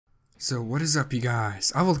So what is up, you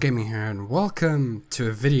guys? iVoltGaming here, and welcome to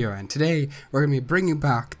a video. And today we're gonna be bringing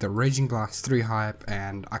back the Raging Blast 3 hype,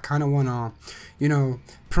 and I kind of wanna,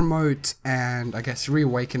 promote and I guess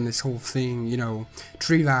reawaken this whole thing.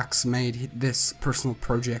 Treevax made this personal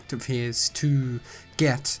project of his to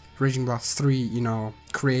get Raging Blast 3,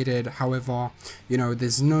 created. However,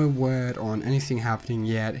 there's no word on anything happening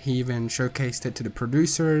yet. He even showcased it to the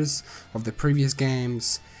producers of the previous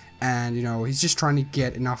games. And he's just trying to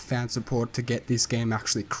get enough fan support to get this game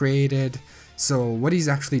actually created. So what he's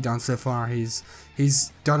actually done so far, he's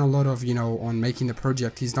done a lot of on making the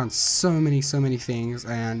project. He's done so many things,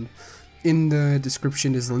 and in the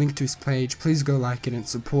description there's a link to his page. Please go like it and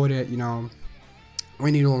support it.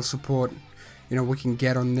 We need all the support we can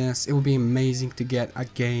get on this. It would be amazing to get a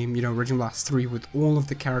game, Raging Blast 3 with all of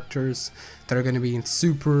the characters that are going to be in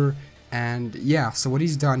Super. And yeah, so what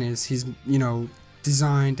he's done is he's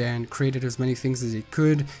designed and created as many things as he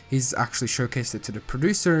could. He's actually showcased it to the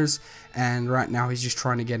producers, and right now he's just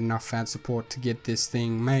trying to get enough fan support to get this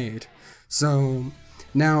thing made. So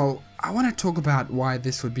now I want to talk about why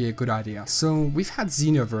this would be a good idea. So we've had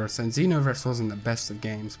Xenoverse, and Xenoverse wasn't the best of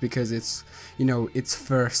games because it's its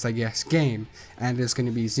first, I guess, game, and there's going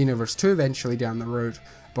to be Xenoverse 2 eventually down the road.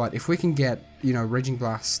 But if we can get Raging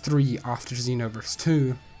Blast 3 after Xenoverse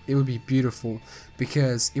 2, it would be beautiful,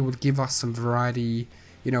 because it would give us some variety.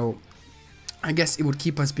 I guess it would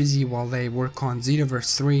keep us busy while they work on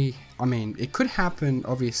Xenoverse 3. I mean, it could happen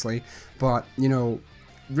obviously, but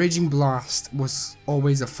Raging Blast was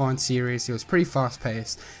always a fun series. It was pretty fast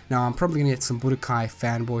paced. Now I'm probably gonna get some Budokai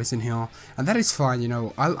fanboys in here, and that is fine.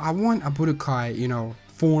 I want a Budokai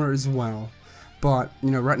 4 as well. But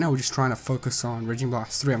right now we're just trying to focus on Raging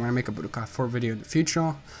Blast 3. I'm gonna make a Budokai 4 video in the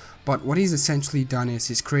future. But what he's essentially done is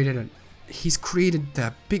he's created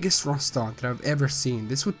the biggest roster that I've ever seen.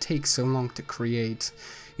 This would take so long to create.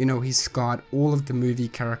 He's got all of the movie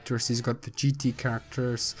characters, he's got the GT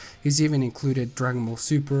characters, he's even included Dragonball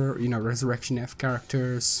Super, Resurrection F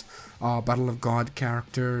characters, Battle of God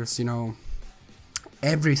characters,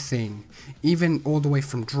 everything. Even all the way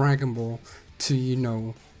from Dragon Ball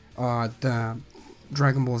to, the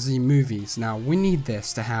Dragon Ball Z movies. Now, we need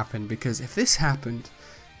this to happen, because if this happened,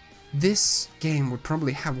 this game would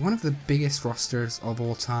probably have one of the biggest rosters of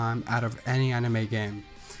all time out of any anime game.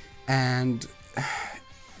 And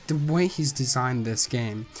the way he's designed this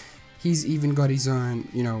game, he's even got his own,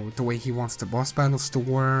 the way he wants the boss battles to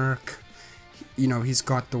work. He's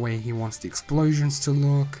got the way he wants the explosions to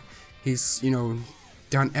look. He's,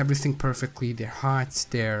 done everything perfectly, their heights,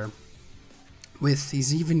 their width.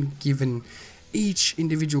 He's even given each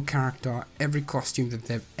individual character every costume that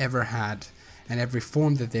they've ever had, and every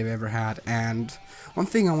form that they've ever had. And one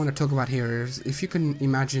thing I want to talk about here is if you can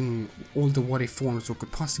imagine all the what if forms we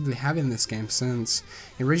could possibly have in this game, since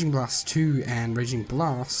in Raging Blast 2 and Raging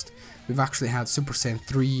Blast we've actually had Super Saiyan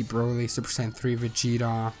 3 Broly, Super Saiyan 3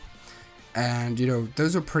 Vegeta, and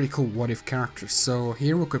those are pretty cool what if characters. So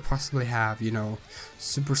here we could possibly have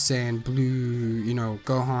Super Saiyan Blue,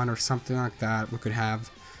 Gohan or something like that. We could have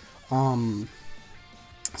Super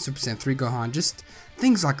Saiyan 3 Gohan. Just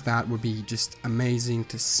things like that would be just amazing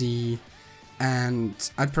to see. And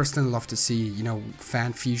I'd personally love to see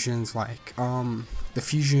fan fusions, like the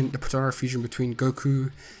Potara fusion between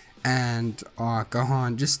Goku and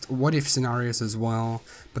Gohan. Just what if scenarios as well,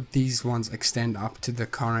 but these ones extend up to the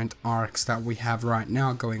current arcs that we have right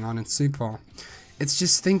now going on in Super. It's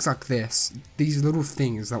just things like this, these little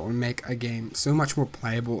things that will make a game so much more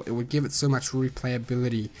playable. It would give it so much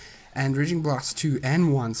replayability. And Raging Blast 2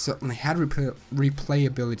 and 1 certainly had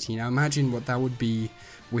replayability. Now imagine what that would be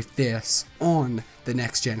with this on the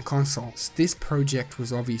next gen consoles. This project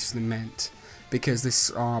was obviously meant, because this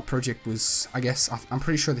project was, I'm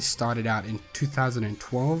pretty sure this started out in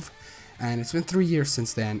 2012, and it's been 3 years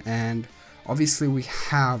since then. And obviously we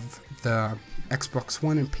have the Xbox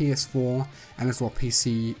One and PS4, and as well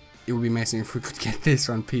PC. It would be amazing if we could get this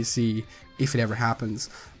on PC, if it ever happens.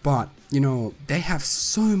 But they have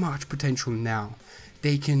so much potential now.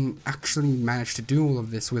 They can actually manage to do all of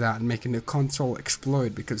this without making the console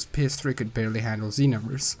explode, because PS3 could barely handle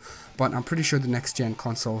Xenoverse. But I'm pretty sure the next gen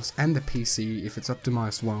consoles and the PC, if it's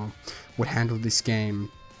optimized well, would handle this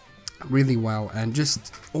game really well. And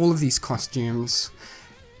just all of these costumes.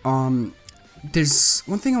 There's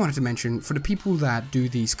one thing I wanted to mention for the people that do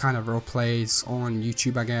these kind of role plays on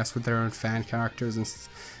YouTube, I guess, with their own fan characters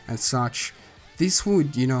and such. This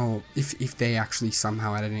would, if they actually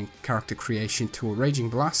somehow added in character creation to a Raging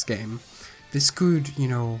Blast game, this could,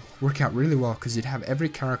 work out really well, because you'd have every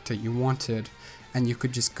character you wanted, and you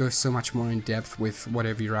could just go so much more in depth with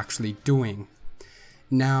whatever you're actually doing.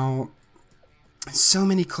 Now, so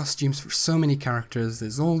many costumes for so many characters.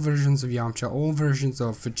 There's all versions of Yamcha, all versions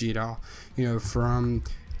of Vegeta, you know, from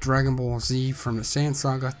Dragon Ball Z, from the Saiyan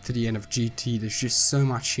Saga to the end of GT. There's just so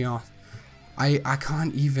much here. I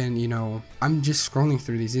can't even, you know, I'm just scrolling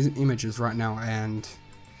through these images right now, and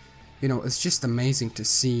you know, it's just amazing to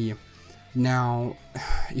see. Now,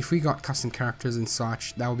 if we got custom characters and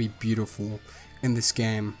such, that would be beautiful in this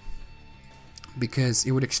game, because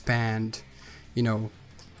it would expand, you know,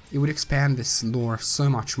 it would expand this lore so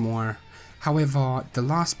much more. However, the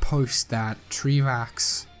last post that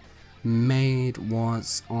Treevax made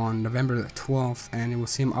was on November the 12th, and it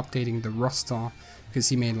was him updating the roster, because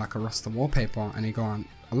he made like a roster wallpaper, and he got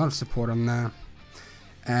a lot of support on there.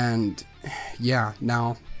 And yeah,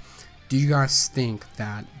 now, do you guys think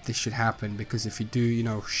that this should happen? Because if you do, you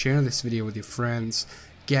know, share this video with your friends,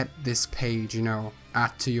 get this page, you know,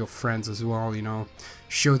 add to your friends as well, you know,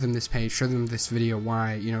 show them this page, show them this video,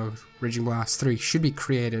 why, you know, Raging Blast 3 should be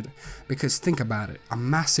created. Because think about it, a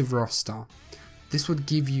massive roster, this would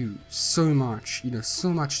give you so much, you know, so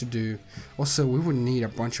much to do. Also, we would need a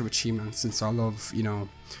bunch of achievements, since I love, you know,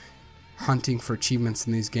 hunting for achievements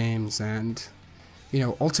in these games. And you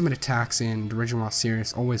know, ultimate attacks in the original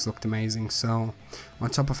series always looked amazing, so on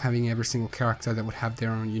top of having every single character that would have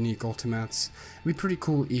their own unique ultimates, it'd be pretty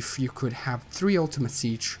cool if you could have 3 ultimates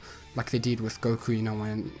each, like they did with Goku, you know,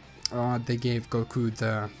 when they gave Goku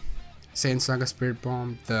the Saiyan Saga Spirit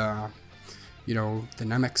Bomb, the, you know, the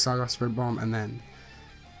Namek Saga Spirit Bomb, and then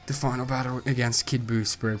the final battle against Kid Buu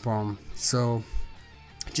Spirit Bomb. So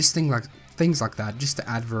just things like that, just to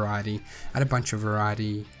add variety, add a bunch of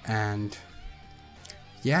variety. And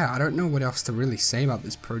yeah, I don't know what else to really say about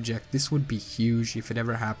this project. This would be huge if it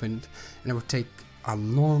ever happened, and it would take a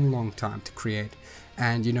long time to create.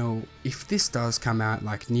 And you know, if this does come out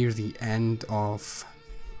like near the end of,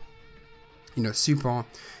 you know, Super,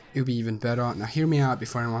 it would be even better. Now hear me out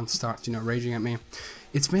before anyone starts, you know, raging at me.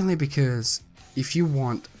 It's mainly because if you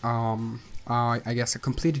want I guess a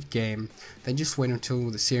completed game, then just wait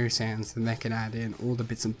until the series ends, then they can add in all the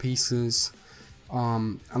bits and pieces.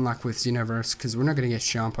 Unlike with Xenoverse, because we're not going to get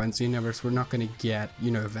Champa in Xenoverse, we're not going to get,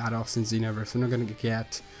 you know, Vados in Xenoverse, we're not going to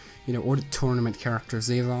get, you know, all the tournament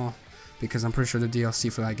characters either, because I'm pretty sure the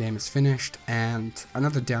DLC for that game is finished. And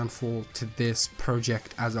another downfall to this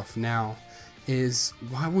project as of now is,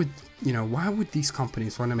 why would these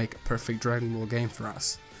companies want to make a perfect Dragon Ball game for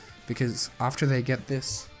us? Because after they get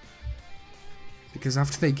this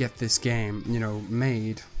game, you know,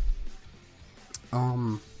 made,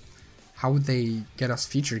 how would they get us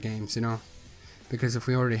future games, you know? Because if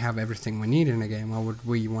we already have everything we need in a game, why would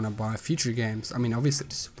we want to buy future games? I mean, obviously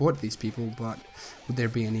to support these people, but would there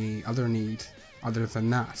be any other need other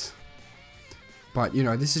than that? But, you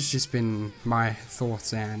know, this has just been my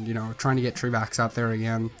thoughts, and, you know, trying to get Treevax out there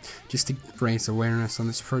again, just to raise awareness on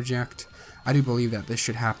this project. I do believe that this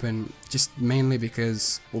should happen, just mainly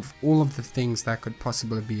because of all of the things that could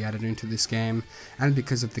possibly be added into this game, and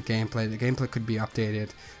because of the gameplay. The gameplay could be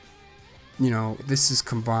updated. You know, this is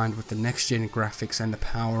combined with the next gen graphics and the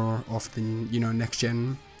power of the, you know, next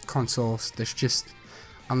gen consoles. There's just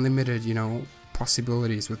unlimited, you know,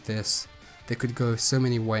 possibilities with this. They could go so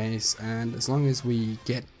many ways, and as long as we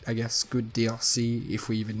get, I guess, good DLC, if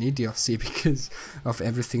we even need DLC, because of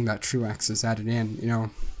everything that Treevax has added in, you know,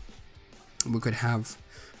 we could have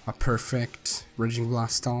a perfect Raging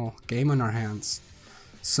Blast style game on our hands.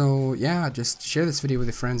 So yeah, just share this video with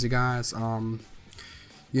your friends, you guys.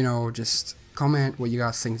 You know, just comment what you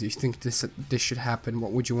guys think. Do you think this should happen?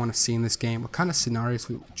 What would you want to see in this game? What kind of scenarios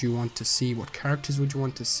would you want to see? What characters would you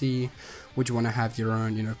want to see? Would you want to have your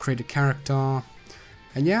own, you know, created character?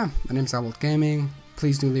 And yeah, my name's iVoltGaming.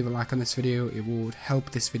 Please do leave a like on this video. It would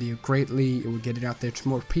help this video greatly. It would get it out there to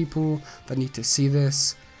more people that need to see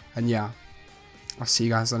this. And yeah, I'll see you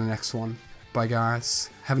guys on the next one. Bye guys.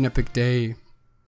 Have an epic day.